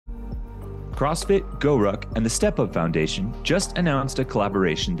CrossFit, GORUCK, and the Step Up Foundation just announced a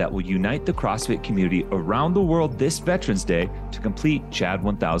collaboration that will unite the CrossFit community around the world this Veterans Day to complete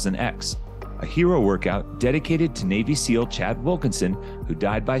Chad1000X, a hero workout dedicated to Navy SEAL Chad Wilkinson, who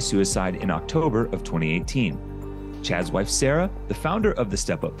died by suicide in October of 2018. Chad's wife, Sara, the founder of the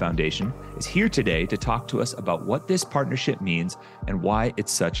Step Up Foundation, is here today to talk to us about what this partnership means and why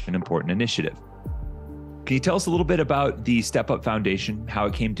it's such an important initiative. Can you tell us a little bit about the Step Up Foundation, how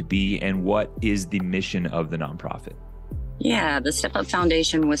it came to be, and what is the mission of the nonprofit? Yeah, the Step Up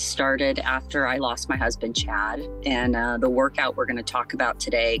Foundation was started after I lost my husband, Chad. And the workout we're going to talk about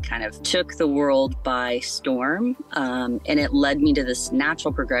today kind of took the world by storm. And it led me to this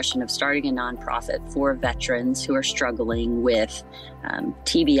natural progression of starting a nonprofit for veterans who are struggling with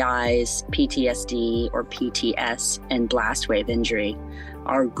TBIs, PTSD, or PTS, and blast wave injury.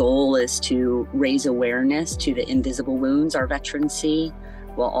 Our goal is to raise awareness to the invisible wounds our veterans see,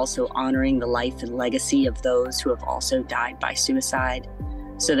 while also honoring the life and legacy of those who have also died by suicide,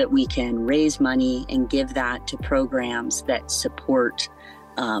 so that we can raise money and give that to programs that support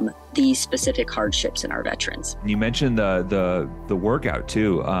these specific hardships in our veterans. You mentioned the workout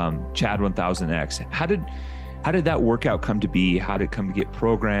too, Chad1000X. How did that workout come to be? How did it come to get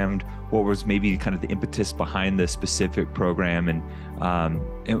programmed? What was maybe kind of the impetus behind the specific program? And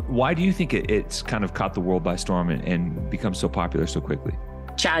why do you think it's kind of caught the world by storm and become so popular so quickly?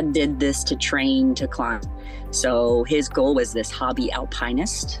 Chad did this to train to climb. So his goal was this hobby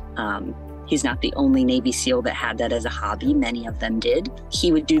alpinist. He's not the only Navy SEAL that had that as a hobby. Many of them did.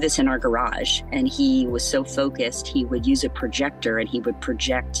 He would do this in our garage, and he was so focused, he would use a projector and he would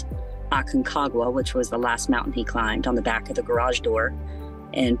project Aconcagua, which was the last mountain he climbed, on the back of the garage door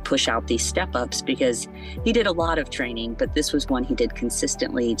and push out these step-ups, because he did a lot of training, but this was one he did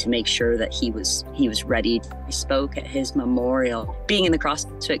consistently to make sure that he was ready. He spoke at his memorial. Being in the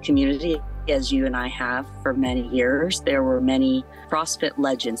CrossFit community, as you and I have for many years, there were many CrossFit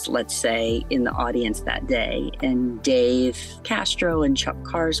legends, let's say, in the audience that day. And Dave Castro and Chuck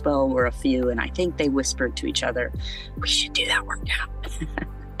Carswell were a few, and I think they whispered to each other, "We should do that workout."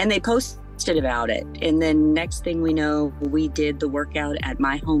 And they posted about it. And then next thing we know, we did the workout at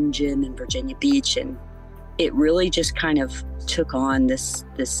my home gym in Virginia Beach. And it really just kind of took on this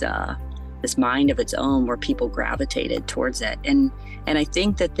mind of its own, where people gravitated towards it. And I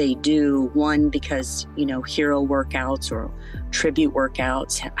think that they do, one, because, hero workouts or tribute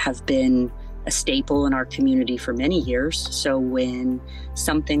workouts have been a staple in our community for many years. So when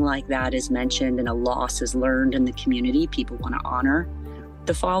something like that is mentioned and a loss is learned in the community, people want to honor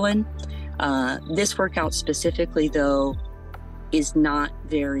the fallen. This workout specifically, though, is not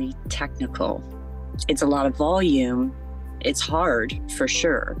very technical. It's a lot of volume. It's hard for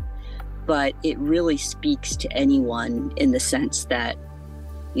sure, but it really speaks to anyone in the sense that,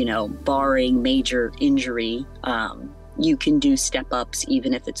 barring major injury, you can do step-ups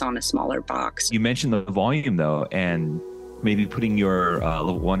even if it's on a smaller box. You mentioned the volume though, and maybe putting your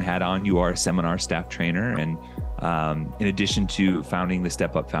level one hat on. You are a seminar staff trainer, and in addition to founding the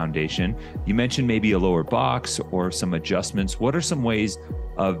Step Up Foundation, you mentioned maybe a lower box or some adjustments. What are some ways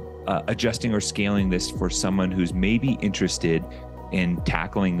of adjusting or scaling this for someone who's maybe interested in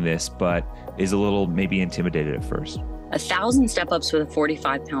tackling this, but is a little maybe intimidated at first? 1,000 step-ups with a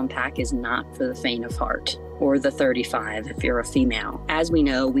 45-pound pack is not for the faint of heart, or the 35 if you're a female. As we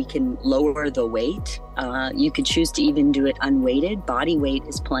know, we can lower the weight. You could choose to even do it unweighted. Body weight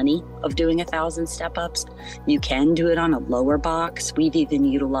is plenty of doing 1,000 step-ups. You can do it on a lower box. We've even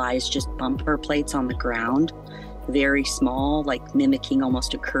utilized just bumper plates on the ground, very small, like mimicking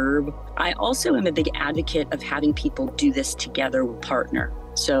almost a curb. I also am a big advocate of having people do this together with a partner.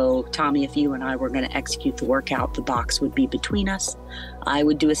 So Tommy, if you and I were going to execute the workout, the box would be between us. I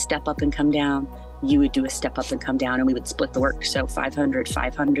would do a step up and come down. You would do a step up and come down, and we would split the work. So 500,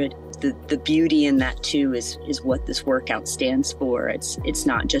 500. The beauty in that too is what this workout stands for. It's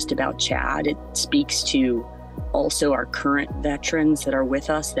not just about Chad. It speaks to also our current veterans that are with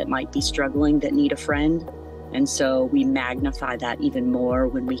us that might be struggling, that need a friend. And so we magnify that even more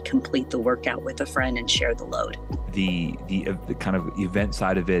when we complete the workout with a friend and share the load. The kind of event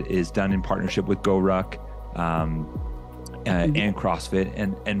side of it is done in partnership with GORUCK and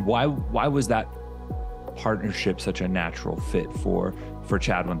CrossFit. And why was that partnership such a natural fit for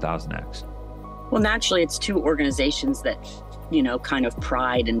Chad1000X? Well, naturally, it's two organizations that, kind of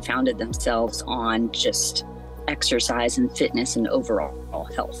pride and founded themselves on just exercise and fitness and overall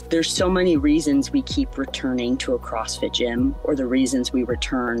health. There's so many reasons we keep returning to a CrossFit gym, or the reasons we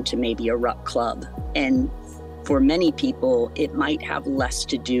return to maybe a ruck club. And For many people, it might have less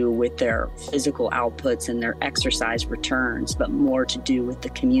to do with their physical outputs and their exercise returns, but more to do with the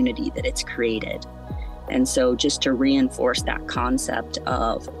community that it's created. And so just to reinforce that concept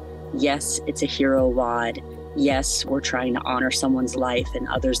of, yes, it's a hero WOD. Yes, we're trying to honor someone's life and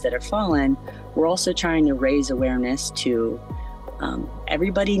others that have fallen. We're also trying to raise awareness to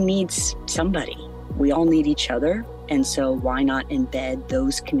everybody needs somebody. We all need each other. And so why not embed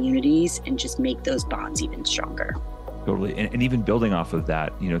those communities and just make those bonds even stronger? Totally. And even building off of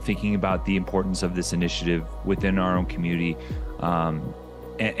that, thinking about the importance of this initiative within our own community,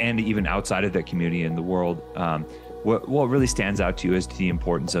 and even outside of that community in the world, what really stands out to you as to the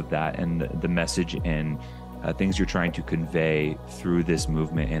importance of that and the message and things you're trying to convey through this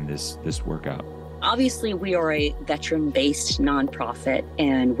movement and this workout? Obviously, we are a veteran-based nonprofit,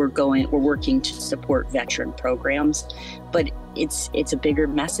 and we're working to support veteran programs, but it's a bigger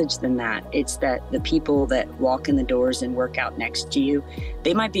message than that. It's that the people that walk in the doors and work out next to you,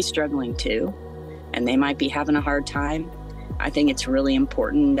 they might be struggling too, and they might be having a hard time. I think it's really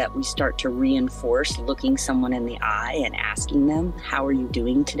important that we start to reinforce looking someone in the eye and asking them, how are you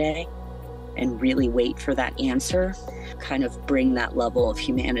doing today? And really wait for that answer, kind of bring that level of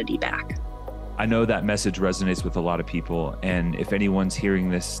humanity back. I know that message resonates with a lot of people. And if anyone's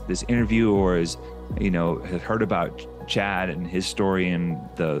hearing this interview or has heard about Chad and his story and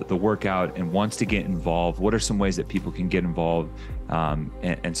the workout and wants to get involved, what are some ways that people can get involved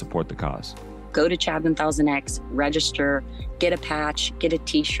and support the cause? Go to Chad1000X, register, get a patch, get a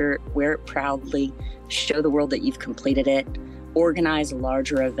t-shirt, wear it proudly, show the world that you've completed it, organize a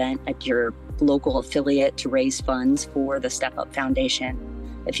larger event at your local affiliate to raise funds for the Step Up Foundation.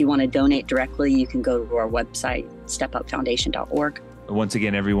 If you want to donate directly, you can go to our website, stepupfoundation.org. Once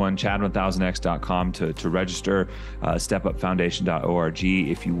again, everyone, Chad1000X.com to register, stepupfoundation.org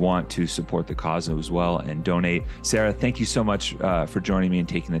if you want to support the cause as well and donate. Sara, thank you so much for joining me and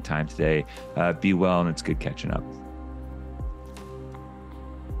taking the time today. Be well, and it's good catching up.